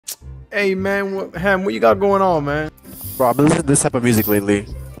Hey man, what you got going on, man? Bro, I've been listening to this type of music lately.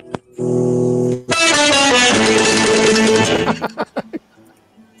 The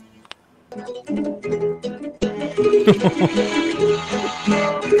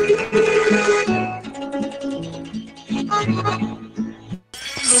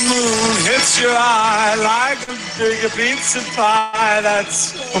moon hits your eye like a big pizza pie.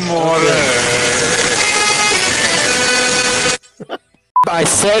 That's amore. I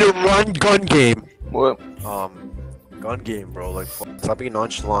said run gun game. What? Gun game, bro. Like, stop being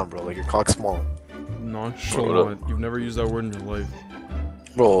nonchalant, bro. Like, your cock's small. Nonchalant. You've never used that word in your life.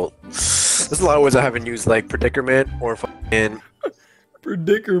 Bro, there's a lot of words I haven't used, like predicament or fucking.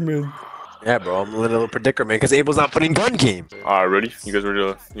 Predicament. Yeah, bro. I'm a little predicament because Abel's not putting gun game. Alright, ready? You guys ready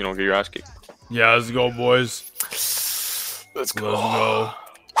to, get your ass kicked? Yeah, let's go, boys. Let's go. Let's go.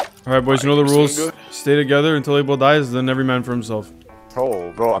 Alright, boys, you know the rules. Stay together until Abel dies, then every man for himself.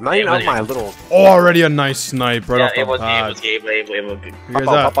 Oh, bro, I'm not even on my little. Oh, already a nice snipe right off the bat.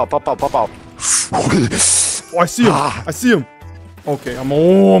 Pop out. Oh, I see him. I see him. Okay, I'm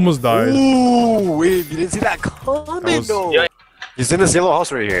almost died. Ooh, wait, you didn't see that coming, though. He's in this yellow house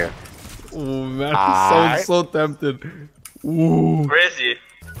right here. Oh, man, I'm so tempted. Ooh. Where is he?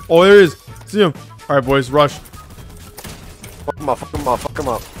 Oh, there he is. See him. Alright, boys, rush. Fuck him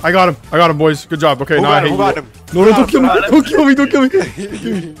up. I got him, boys. Good job. Okay, now I hate you. Who got him? No, don't kill me. Don't kill me.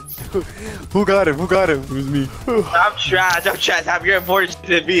 Who got him? It was me. I'm trash. Have your important shit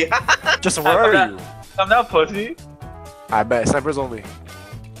to be. Just where are you? I'm not pussy. I bet. Snipers only.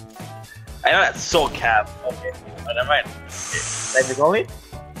 I know that's so cap. Okay. Oh, never mind. Snipers only?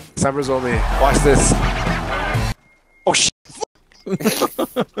 Snipers only. Watch this. Oh, shit.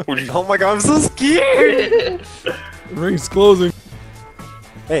 Oh my god, I'm so scared. Ring's closing.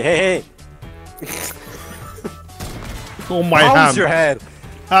 Hey. Oh my How ham. was your head?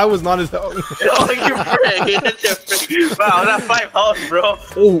 That was not his head. Oh, you frick. Wow, that's 5 health, bro.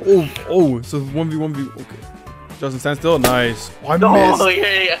 Oh. So 1v1v. Okay. Justin, stand still. Nice. Oh, I missed.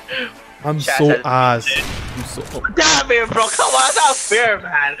 Yeah. I'm so ass. I'm so. Oh. Damn it, bro. Come on, that's not fair,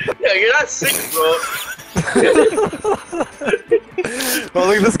 man. Yo, you're not sick, bro. Oh,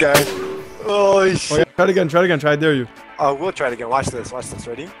 look at this guy. Oh, shit. Oh, yeah. Try it again. Try, I dare you. We'll try it again. Watch this.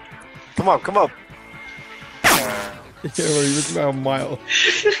 Ready? Come up. Yeah, bro, you missed by a mile.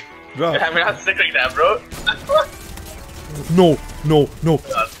 Drop. I'm not sick like that, bro. No.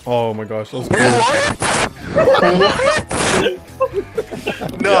 Oh my gosh, that was close.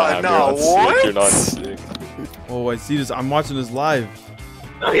 No, what? You're not sick. Oh, I see this. I'm watching this live.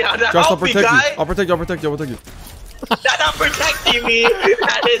 Oh, yeah, that Just, I'll help me, protect you. guy. I'll protect you. That's not protecting me.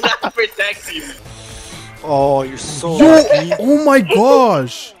 That is not protecting me. Oh, you're so Yo! lucky. Oh my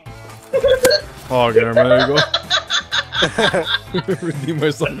gosh! Oh, okay, never mind. There you go. Redeem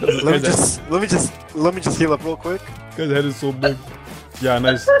myself. Let me just heal up real quick. Guy's head is so big. Yeah,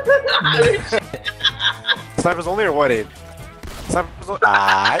 nice. Snipers only or what, Abe? Snipers only.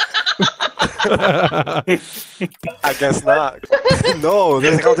 I guess not. No,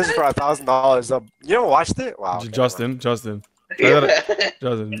 there's a competition for $1,000. You never watched it? Wow. Okay, Justin. Justin,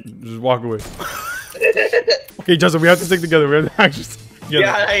 just walk away. Okay, Justin, we have to stick together. We have to actually stick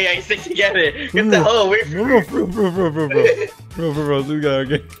together. Yeah, stick together. Get the hell away from me. Bro, this guy,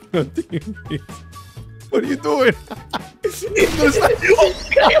 okay? What are you doing?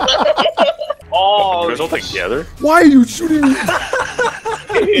 Oh, You guys all together? Why are you shooting me?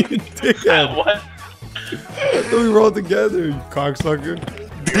 Dickhead. What? I thought we were all together, you cocksucker.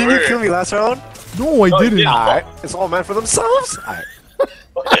 Didn't you kill me last round? No, I didn't. Alright, it's all meant for themselves. Alright.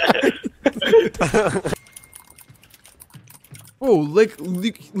 Bro, like,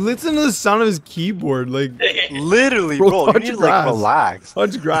 listen to the sound of his keyboard. Like, Literally, bro, you touch need to grass. like relax.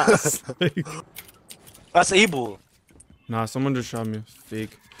 Touch grass. Like, That's Abel. nah, someone just shot me.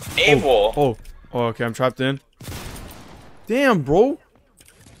 Fake. Abel. Oh, okay, I'm trapped in. Damn, bro.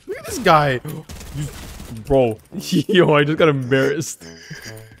 Look at this guy. Bro. Yo, I just got embarrassed.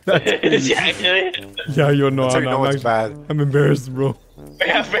 Yeah, yo, no, I'm embarrassed, bro.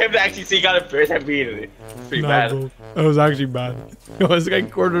 Yeah, for him to actually see he got embarrassed immediately. Pretty bad. Bro. That was actually bad. Yo, this guy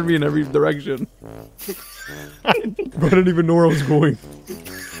cornered me in every direction. Bro, I didn't even know where I was going.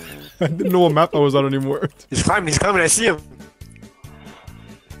 I didn't know what map I was on anymore. He's coming, I see him.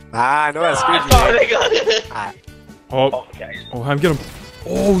 I know that's good. Oh, Ham, get him.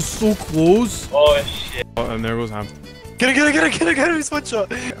 Oh, so close. Oh, shit. Oh, and there goes Ham. Get him, he's one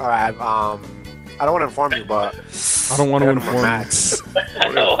shot. Alright, I don't want to inform you, but I don't want to inform you. Max. I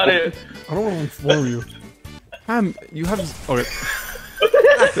don't want to inform you. Ham, you have this. Okay.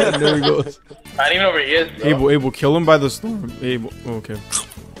 There he goes. I don't even know where he is, bro. Abel, kill him by the storm. Abel, okay.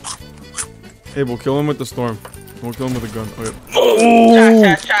 Hey, we'll kill him with the storm. We'll kill him with a gun. Okay.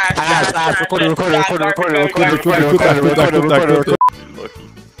 Lucky.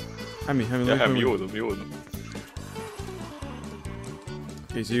 Have me. Yeah, have you with him.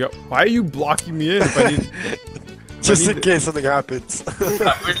 Okay, so you got. Why are you blocking me in? If I need. Just in case something happens. I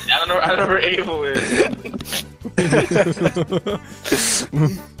don't know where Abel is.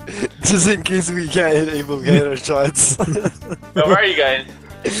 Just in case we can't hit Abel, get our shots. Where are you guys?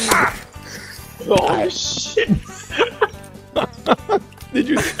 Oh shit! Did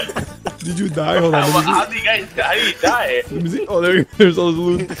you die? Hold on. How do you guys? How do you die? Let me see. Oh, there's all those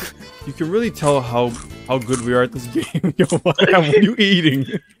loot. You can really tell how good we are at this game. Yo, what are you eating?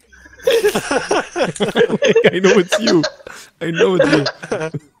 I know it's you. I know it's you.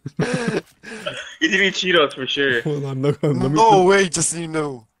 He's eating Cheetos for sure. Hold on, let me. No way, just so you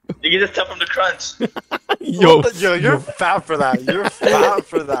know. You can just tell from the crunch. Yo, you're fat for that. You're fat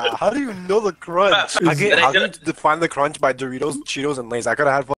for that. How do you know the crunch? How do you define the crunch by Doritos, Cheetos, and Lay's? I could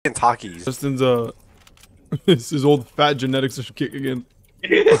have had fucking Takis. Justin's his old fat genetics are kicking in.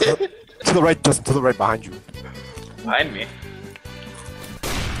 To the right, Justin. To the right, behind you. Behind me.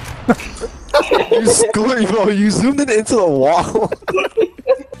 You zoomed it into the wall.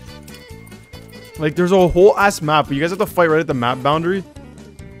 Like, there's a whole ass map, but you guys have to fight right at the map boundary.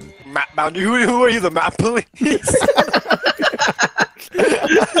 Map boundary? Who are you, the map police?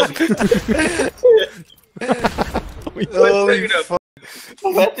 Holy fuck.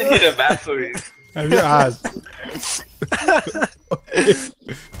 What did hit a map police? Have your ass.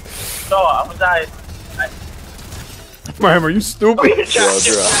 No, I'm gonna die. Marham, are you stupid? You're trash.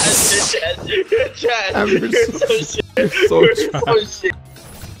 You're trash. You're so shit.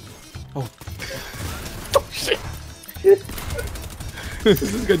 Oh. Shit. What's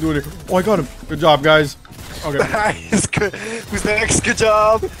this guy doing here? Oh, I got him. Good job, guys. Okay. Nice. Good. Who's next? Good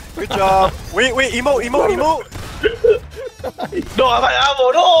job. Good job. Wait, emote. No, I'm an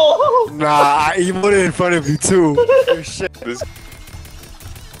ammo. No. Nah, I emoted in front of you too. Oh, shit.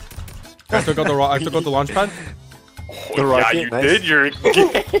 I took out the launch pad. The rocket, yeah, you nice. did. You're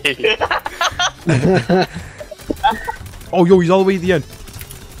gay. Oh, yo, he's all the way at the end.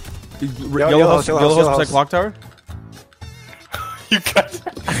 Yellow house beside clock tower. You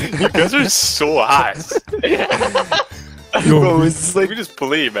guys are so ass. Yo, Bro, it's like we just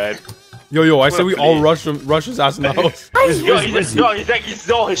play, man. yo, I said we all rush his ass in the house. He's like he's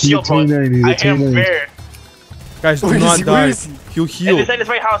so his shield, bro. I am fair. Guys, do Where is not he? die. Where is he? He'll heal. Inside this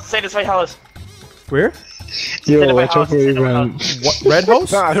white house. Inside this white house. Where? Yo, watch out for you, man. What? Red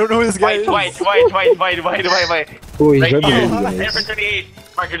house? Nah, I don't know who this guy is. White. Oh, he's Right right here. behind you. Number 38.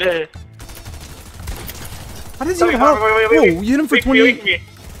 Marker there. How does he even help? Whoa, you hit him for 28.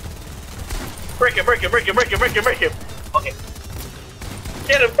 Break him. Okay.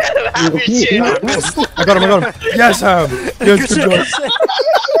 Get him, have your shit. I got him. Yes, Ham. Yes, good job.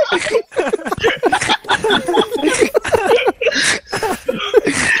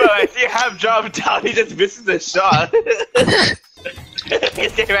 Bro, I see Ham drop down, he just misses the shot.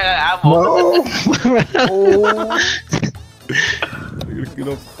 He's getting ran out of ammo. Get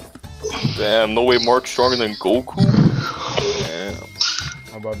up. Damn, no way Mark's stronger than Goku. Damn.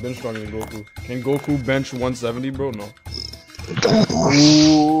 How about bench stronger than Goku? Can Goku bench 170, bro? No.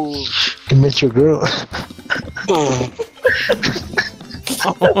 Ooh. You met your girl.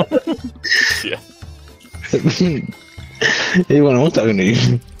 Yeah. Hey, when I'm talking to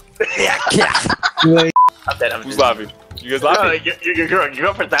you. Like, I'm dead, Who's laughing? You guys laughing? Your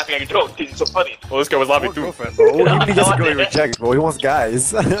girlfriend's laughing at your joke, dude, it's so funny. Oh, this guy was laughing too. Girlfriend, bro. Even he gets a girl he rejects, bro. He wants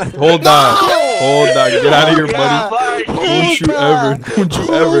guys. Hold on. Get out of here, buddy. Don't you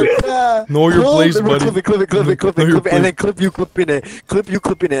ever. Know your place, buddy. Clip it, and then clip you clipping it, and then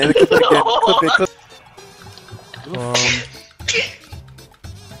clip it again. Clip it.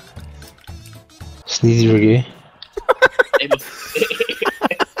 Sneezy for gay.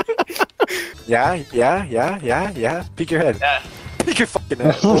 Yeah. Peek your head. Yeah. Peek your fucking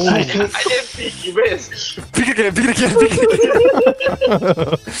head. I didn't peek, you missed. Peek again.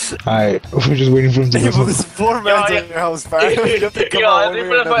 Alright, we're just waiting for him to Hey, go. bro, this floor man's in your house, man. You have to come out one way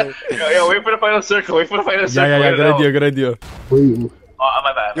or another. Wait for the final circle, Yeah. Good idea. Wait, Oh,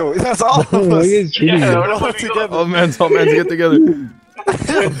 my bad. Yo, that's all of oh, us. it's treating Yeah, you. we're All all together. All men's get together.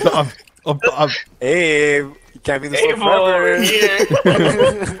 Up top. Hey, you can't be this Hey, way boy, forever. here.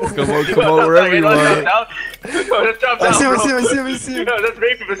 Come on, wherever you are. Let's drop down, I see bro. him. No, let's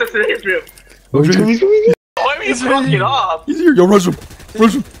rape him. Let's rape him. Oh, he's coming. Why are you fucking off? He's here. Yo, rush him. Where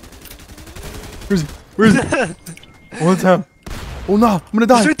is he? Oh, it's him. Oh no, I'm gonna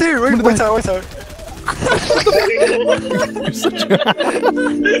die. He's right there, right? I'm gonna Wait, die. tower.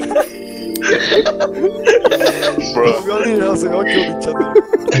 Bro. We all need help, so we all killed each other.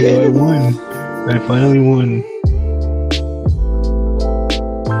 Yo, I won. I finally won.